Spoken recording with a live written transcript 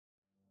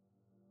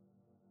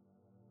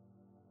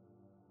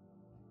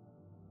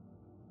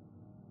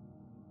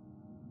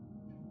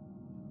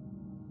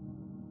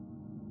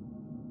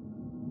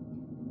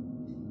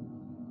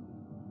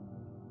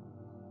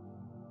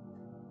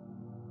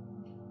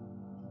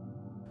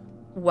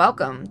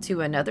Welcome to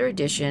another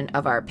edition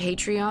of our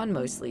Patreon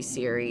Mostly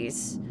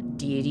series,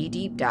 Deity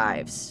Deep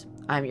Dives.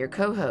 I'm your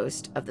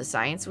co-host of the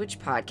Science Witch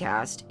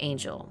podcast,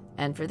 Angel,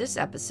 and for this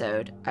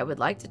episode, I would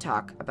like to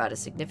talk about a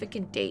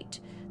significant date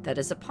that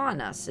is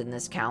upon us in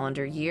this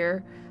calendar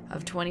year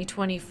of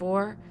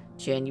 2024,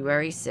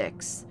 January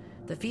 6th,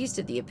 the Feast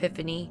of the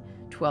Epiphany,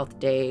 12th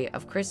day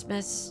of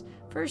Christmas,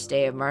 first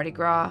day of Mardi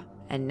Gras,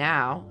 and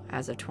now,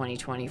 as of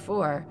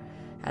 2024,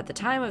 at the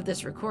time of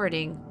this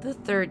recording, the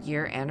third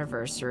year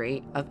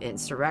anniversary of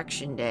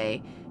Insurrection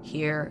Day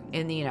here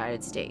in the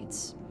United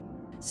States.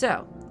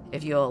 So,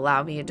 if you'll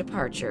allow me a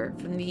departure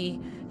from the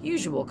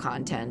usual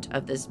content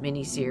of this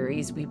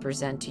mini-series we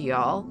present to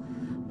y'all,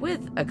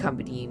 with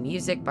accompanying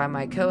music by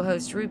my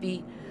co-host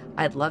Ruby,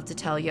 I'd love to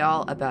tell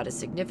y'all about a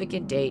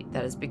significant date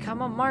that has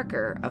become a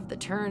marker of the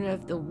turn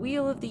of the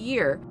wheel of the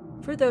year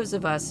for those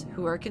of us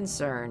who are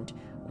concerned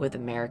with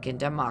American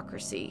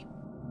democracy.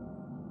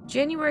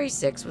 January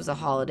 6th was a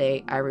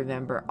holiday I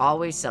remember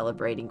always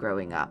celebrating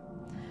growing up.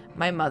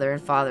 My mother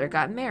and father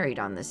got married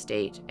on this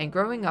date, and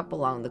growing up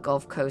along the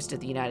Gulf Coast of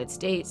the United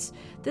States,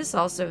 this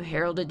also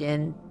heralded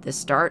in the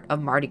start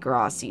of Mardi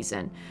Gras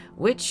season,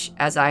 which,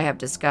 as I have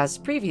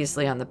discussed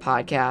previously on the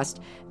podcast,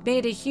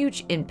 made a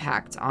huge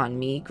impact on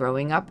me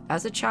growing up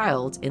as a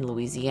child in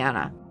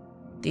Louisiana.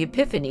 The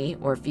Epiphany,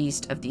 or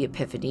Feast of the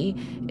Epiphany,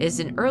 is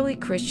an early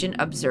Christian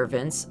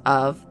observance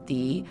of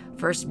the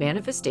first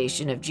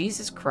manifestation of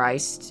Jesus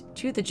Christ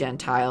to the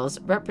Gentiles,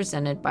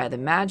 represented by the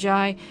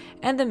Magi,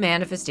 and the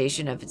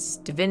manifestation of its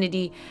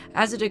divinity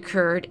as it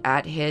occurred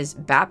at his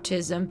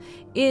baptism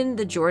in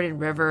the Jordan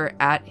River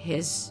at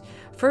his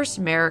first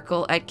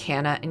miracle at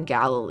Cana in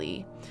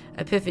Galilee.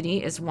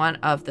 Epiphany is one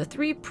of the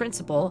three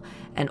principal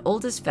and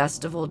oldest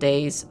festival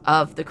days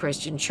of the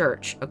Christian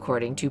Church,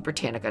 according to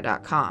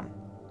Britannica.com.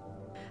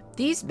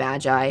 These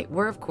magi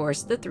were, of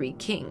course, the three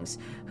kings,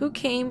 who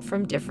came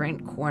from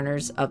different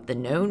corners of the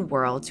known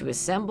world to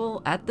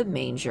assemble at the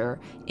manger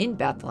in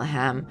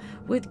Bethlehem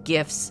with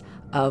gifts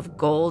of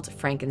gold,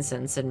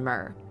 frankincense, and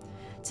myrrh.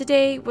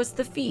 Today was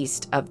the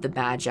feast of the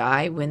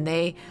magi when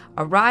they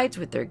arrived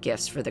with their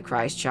gifts for the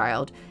Christ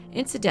child.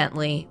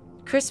 Incidentally,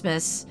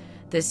 Christmas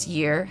this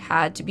year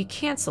had to be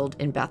canceled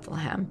in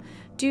Bethlehem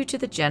due to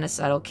the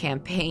genocidal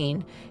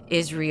campaign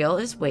Israel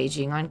is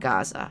waging on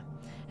Gaza.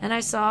 And I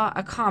saw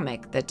a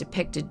comic that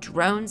depicted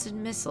drones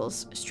and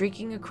missiles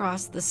streaking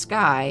across the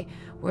sky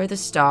where the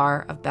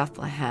Star of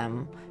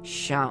Bethlehem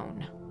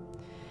shone.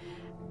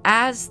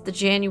 As the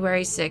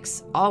January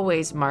 6th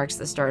always marks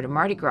the start of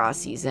Mardi Gras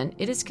season,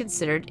 it is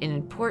considered an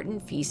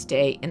important feast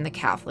day in the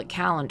Catholic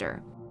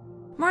calendar.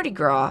 Mardi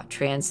Gras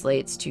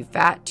translates to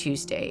Fat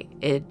Tuesday.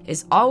 It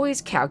is always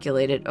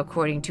calculated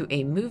according to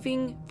a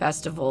moving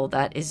festival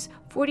that is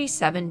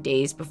 47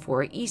 days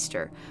before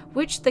Easter,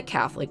 which the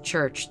Catholic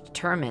Church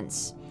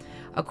determines.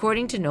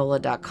 According to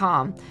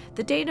NOLA.com,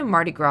 the date of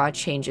Mardi Gras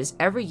changes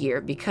every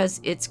year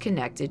because it's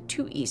connected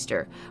to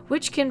Easter,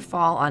 which can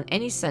fall on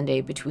any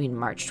Sunday between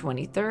March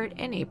 23rd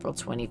and April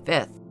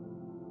 25th.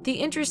 The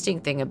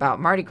interesting thing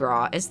about Mardi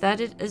Gras is that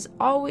it is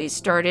always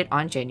started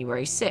on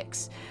January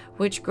 6th,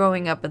 which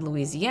growing up in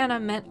Louisiana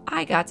meant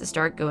I got to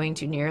start going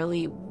to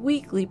nearly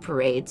weekly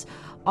parades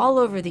all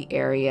over the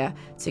area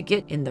to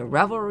get in the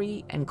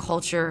revelry and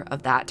culture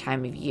of that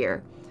time of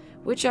year,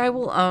 which I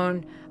will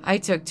own I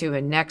took to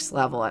a next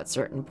level at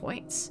certain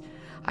points.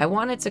 I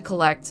wanted to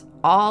collect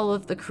all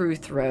of the crew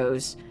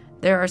throws.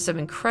 There are some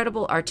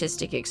incredible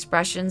artistic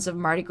expressions of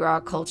Mardi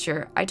Gras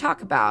culture I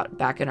talk about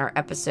back in our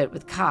episode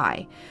with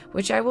Kai,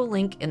 which I will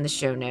link in the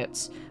show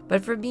notes.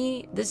 But for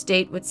me, this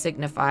date would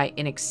signify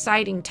an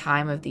exciting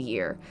time of the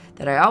year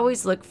that I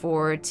always look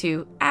forward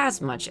to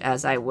as much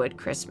as I would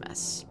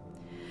Christmas.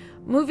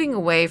 Moving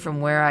away from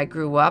where I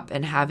grew up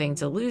and having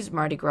to lose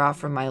Mardi Gras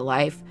from my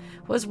life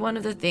was one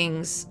of the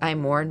things I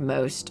mourned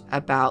most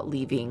about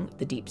leaving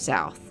the Deep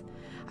South.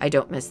 I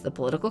don't miss the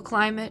political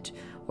climate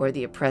or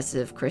the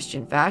oppressive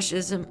Christian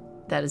fascism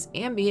that is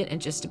ambient in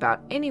just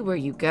about anywhere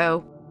you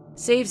go,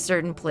 save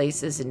certain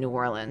places in New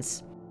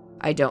Orleans.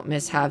 I don't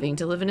miss having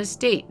to live in a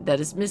state that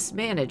is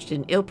mismanaged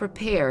and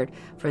ill-prepared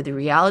for the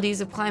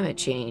realities of climate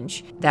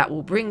change that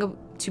will bring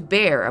to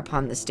bear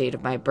upon the state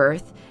of my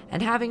birth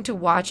and having to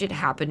watch it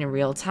happen in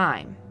real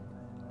time.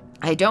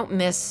 I don't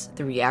miss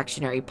the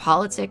reactionary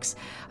politics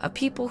of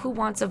people who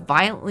want to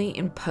violently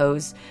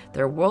impose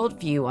their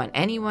worldview on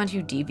anyone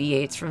who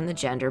deviates from the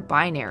gender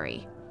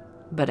binary.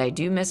 But I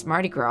do miss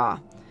Mardi Gras.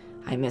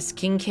 I miss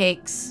king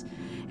cakes,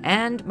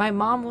 and my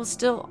mom will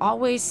still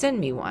always send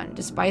me one,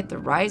 despite the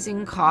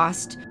rising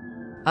cost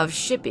of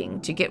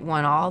shipping to get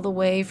one all the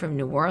way from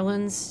New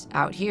Orleans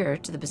out here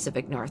to the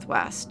Pacific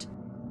Northwest.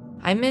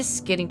 I miss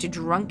getting to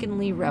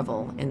drunkenly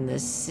revel in the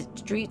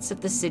streets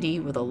of the city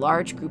with a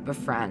large group of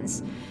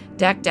friends,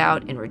 decked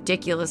out in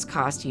ridiculous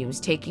costumes,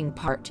 taking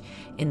part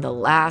in the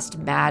last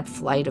mad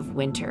flight of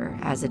winter,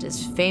 as it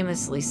is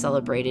famously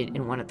celebrated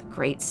in one of the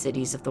great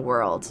cities of the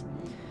world.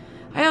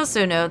 I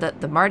also know that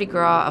the Mardi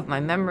Gras of my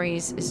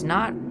memories is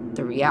not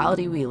the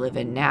reality we live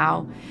in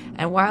now,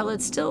 and while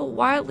it's still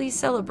widely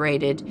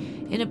celebrated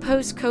in a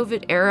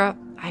post-COVID era,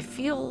 I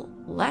feel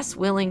less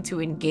willing to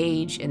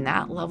engage in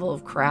that level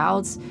of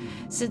crowds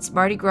since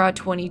Mardi Gras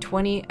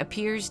 2020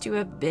 appears to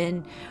have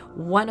been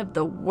one of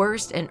the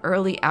worst and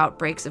early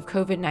outbreaks of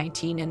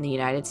COVID-19 in the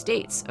United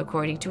States,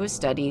 according to a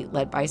study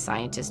led by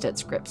scientists at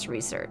Scripps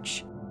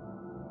Research.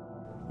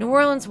 New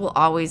Orleans will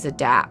always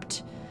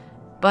adapt,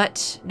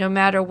 but no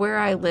matter where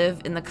I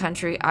live in the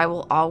country, I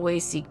will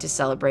always seek to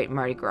celebrate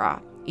Mardi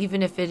Gras,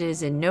 even if it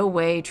is in no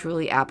way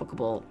truly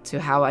applicable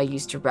to how I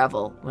used to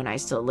revel when I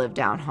still lived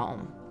down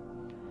home.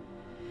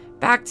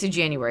 Back to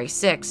January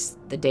 6th,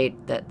 the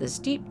date that this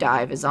deep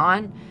dive is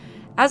on.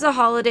 As a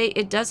holiday,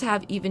 it does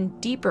have even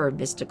deeper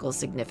mystical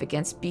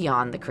significance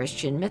beyond the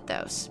Christian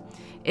mythos.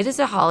 It is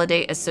a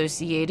holiday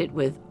associated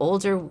with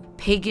older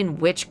pagan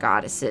witch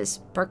goddesses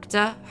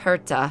Perchta,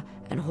 Herta,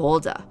 and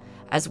Holda,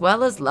 as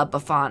well as La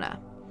Befana.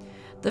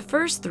 The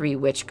first three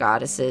witch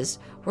goddesses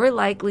were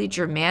likely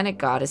Germanic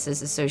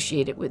goddesses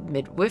associated with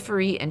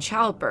midwifery and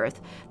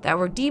childbirth that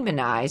were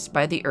demonized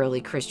by the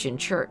early Christian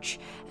church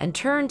and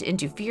turned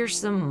into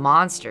fearsome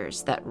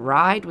monsters that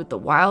ride with the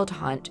wild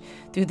hunt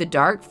through the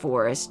dark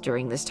forest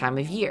during this time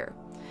of year.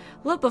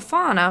 La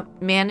Befana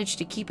managed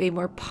to keep a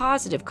more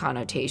positive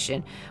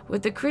connotation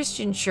with the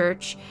Christian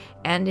church,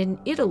 and in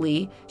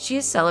Italy, she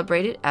is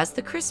celebrated as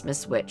the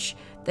Christmas witch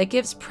that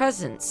gives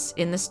presents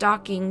in the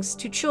stockings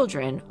to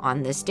children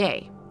on this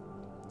day.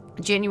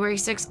 January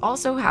 6th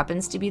also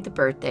happens to be the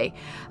birthday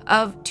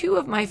of two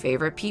of my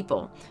favorite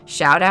people.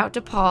 Shout out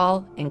to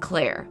Paul and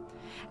Claire.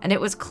 And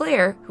it was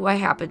Claire who I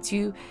happened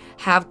to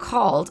have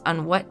called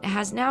on what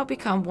has now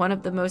become one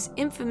of the most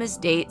infamous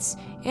dates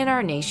in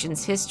our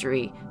nation's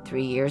history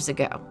 3 years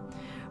ago.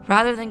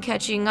 Rather than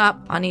catching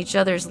up on each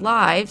other's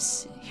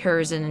lives,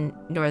 hers in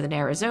northern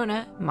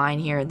Arizona, mine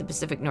here in the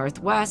Pacific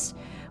Northwest,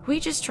 we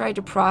just tried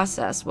to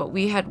process what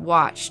we had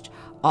watched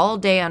all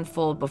day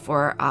unfold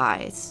before our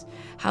eyes.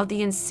 How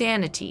the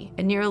insanity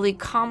and nearly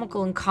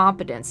comical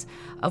incompetence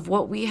of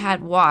what we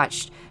had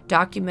watched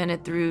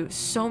documented through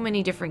so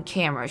many different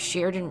cameras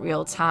shared in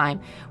real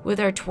time with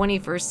our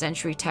 21st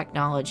century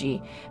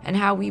technology, and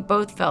how we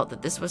both felt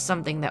that this was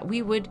something that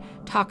we would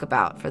talk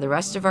about for the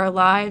rest of our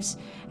lives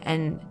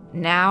and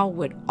now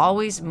would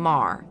always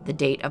mar the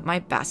date of my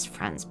best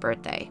friend's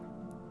birthday.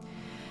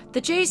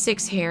 The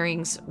J6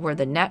 hearings were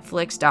the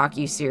Netflix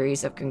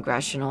docuseries of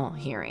congressional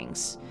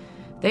hearings.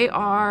 They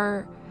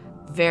are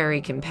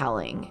very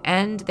compelling,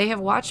 and they have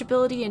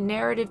watchability and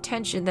narrative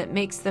tension that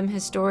makes them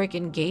historic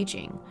and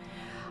engaging.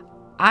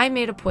 I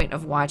made a point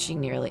of watching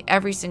nearly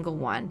every single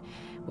one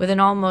with an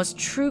almost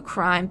true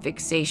crime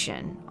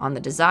fixation on the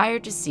desire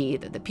to see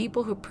that the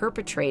people who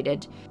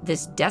perpetrated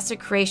this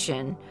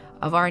desecration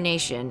of our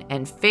nation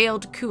and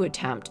failed coup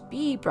attempt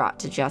be brought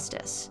to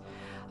justice.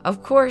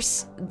 Of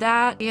course,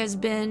 that has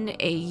been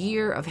a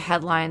year of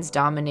headlines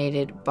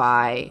dominated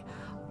by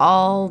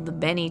all the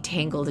many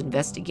tangled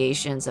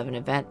investigations of an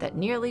event that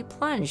nearly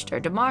plunged our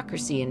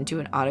democracy into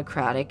an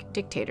autocratic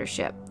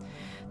dictatorship.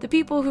 The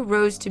people who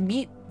rose to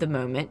meet the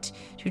moment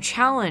to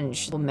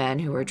challenge the men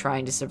who were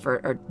trying to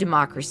subvert our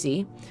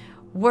democracy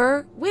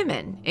were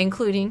women,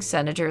 including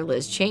Senator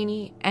Liz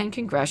Cheney and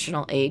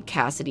Congressional aide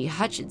Cassidy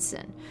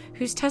Hutchinson,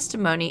 whose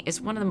testimony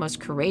is one of the most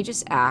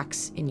courageous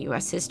acts in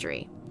U.S.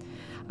 history.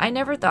 I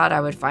never thought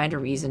I would find a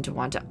reason to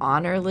want to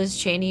honor Liz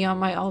Cheney on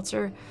my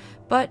altar,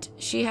 but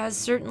she has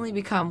certainly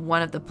become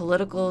one of the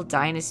political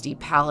dynasty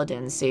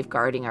paladins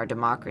safeguarding our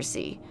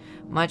democracy,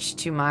 much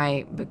to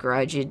my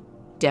begrudged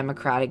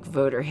Democratic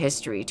voter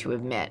history to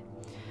admit.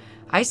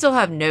 I still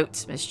have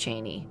notes, Miss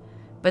Cheney,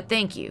 but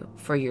thank you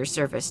for your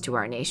service to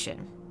our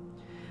nation.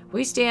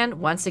 We stand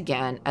once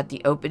again at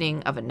the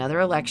opening of another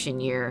election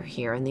year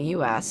here in the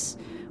U.S.,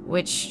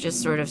 which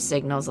just sort of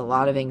signals a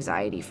lot of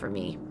anxiety for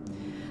me.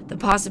 The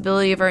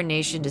possibility of our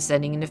nation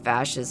descending into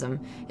fascism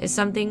is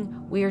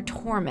something we are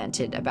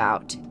tormented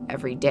about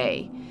every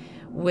day,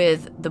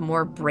 with the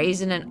more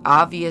brazen and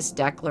obvious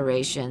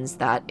declarations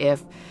that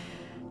if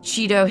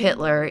Cheeto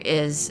Hitler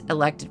is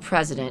elected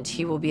president,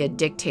 he will be a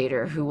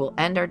dictator who will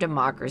end our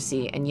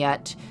democracy. And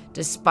yet,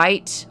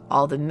 despite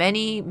all the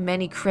many,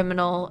 many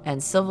criminal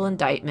and civil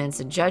indictments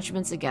and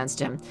judgments against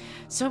him,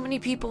 so many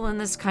people in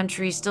this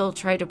country still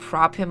try to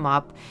prop him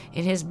up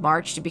in his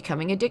march to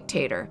becoming a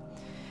dictator.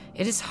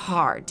 It is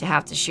hard to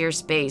have to share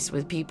space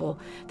with people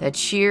that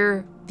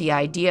cheer the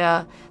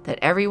idea that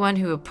everyone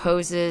who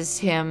opposes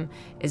him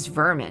is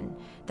vermin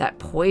that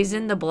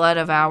poison the blood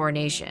of our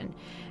nation,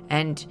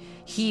 and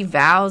he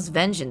vows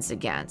vengeance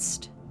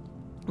against.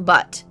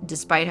 But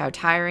despite how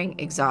tiring,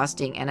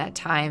 exhausting, and at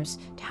times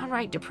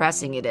downright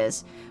depressing it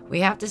is, we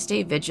have to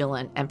stay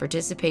vigilant and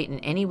participate in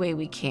any way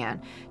we can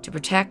to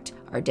protect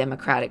our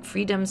democratic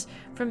freedoms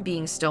from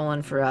being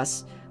stolen for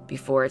us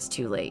before it's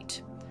too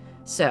late.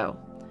 So,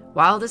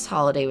 while this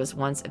holiday was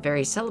once a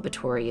very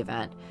celebratory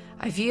event,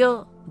 I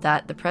feel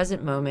that the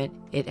present moment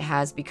it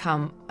has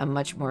become a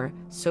much more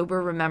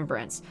sober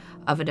remembrance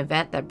of an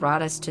event that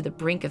brought us to the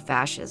brink of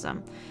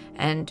fascism,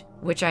 and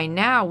which I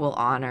now will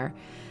honor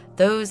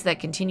those that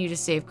continue to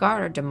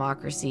safeguard our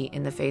democracy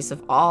in the face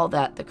of all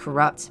that the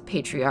corrupt,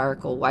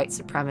 patriarchal, white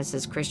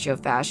supremacist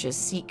Christo-fascists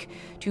seek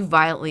to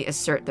violently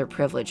assert their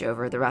privilege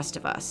over the rest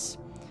of us.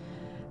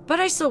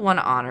 But I still want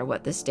to honor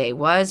what this day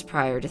was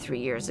prior to 3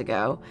 years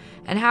ago,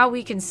 and how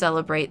we can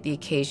celebrate the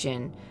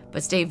occasion,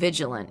 but stay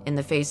vigilant in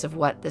the face of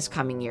what this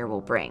coming year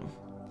will bring.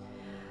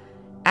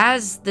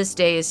 As this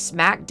day is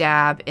smack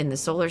dab in the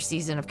solar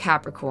season of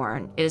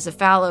Capricorn, it is a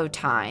fallow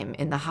time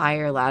in the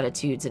higher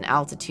latitudes and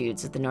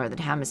altitudes of the Northern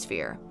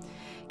Hemisphere.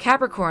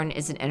 Capricorn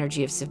is an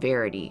energy of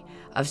severity,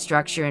 of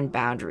structure and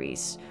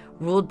boundaries,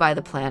 ruled by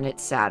the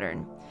planet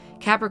Saturn.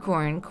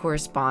 Capricorn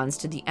corresponds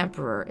to the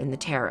Emperor in the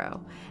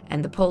tarot,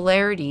 and the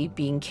polarity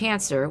being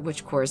Cancer,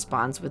 which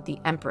corresponds with the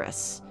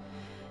Empress.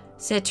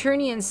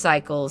 Saturnian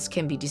cycles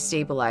can be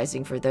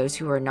destabilizing for those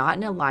who are not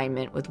in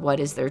alignment with what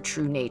is their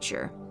true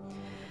nature.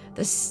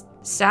 The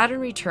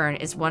Saturn return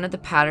is one of the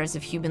patterns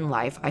of human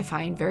life I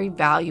find very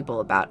valuable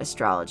about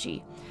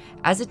astrology,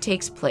 as it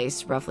takes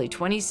place roughly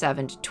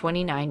 27 to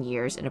 29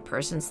 years in a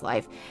person's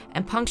life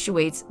and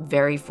punctuates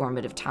very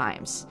formative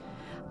times.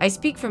 I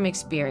speak from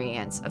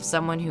experience of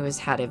someone who has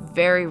had a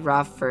very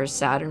rough first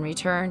Saturn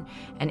return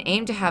and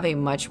aim to have a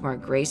much more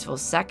graceful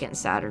second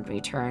Saturn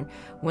return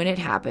when it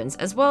happens,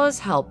 as well as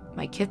help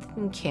my kith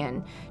and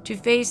kin to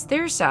face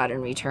their Saturn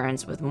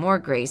returns with more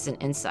grace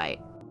and insight.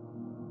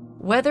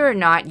 Whether or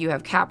not you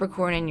have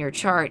Capricorn in your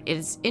chart, it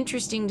is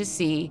interesting to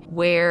see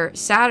where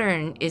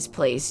Saturn is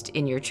placed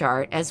in your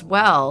chart, as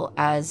well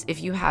as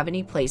if you have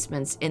any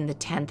placements in the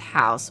 10th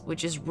house,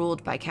 which is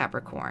ruled by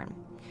Capricorn.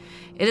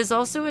 It is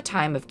also a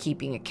time of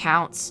keeping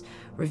accounts,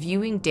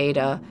 reviewing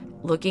data,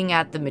 looking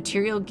at the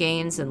material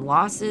gains and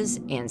losses,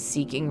 and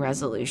seeking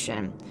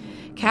resolution.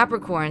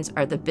 Capricorns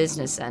are the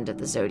business end of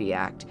the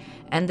zodiac,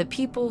 and the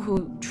people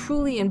who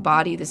truly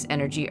embody this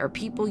energy are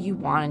people you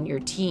want on your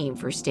team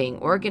for staying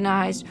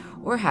organized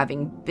or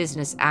having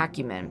business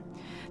acumen.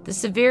 The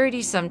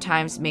severity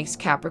sometimes makes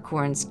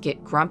Capricorns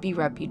get grumpy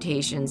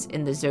reputations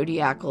in the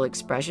zodiacal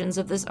expressions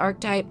of this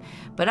archetype,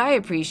 but I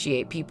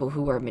appreciate people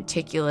who are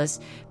meticulous,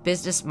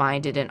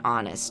 business-minded, and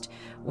honest,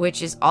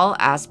 which is all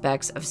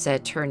aspects of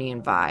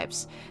Saturnian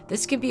vibes.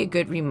 This can be a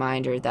good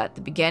reminder that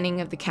the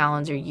beginning of the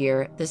calendar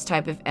year, this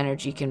type of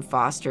energy can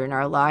foster in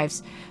our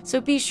lives,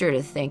 so be sure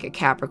to think a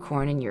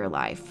Capricorn in your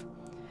life.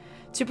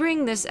 To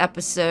bring this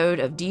episode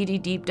of Deity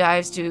Deep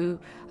Dives to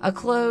a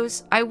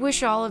close, I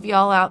wish all of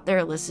y'all out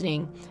there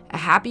listening a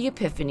happy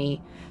Epiphany,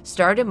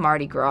 start of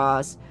Mardi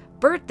Gras,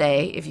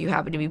 birthday if you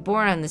happen to be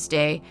born on this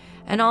day,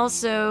 and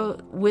also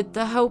with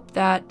the hope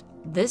that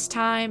this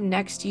time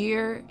next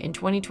year in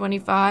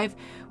 2025,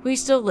 we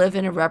still live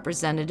in a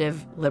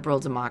representative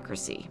liberal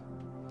democracy.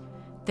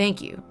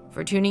 Thank you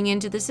for tuning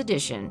into this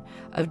edition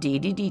of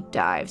Deity Deep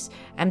Dives,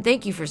 and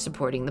thank you for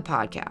supporting the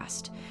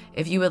podcast.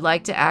 If you would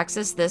like to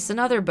access this and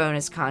other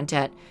bonus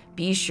content,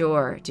 be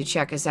sure to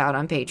check us out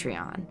on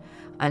Patreon.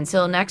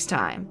 Until next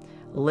time,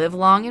 live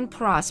long and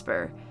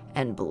prosper,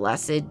 and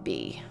blessed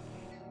be.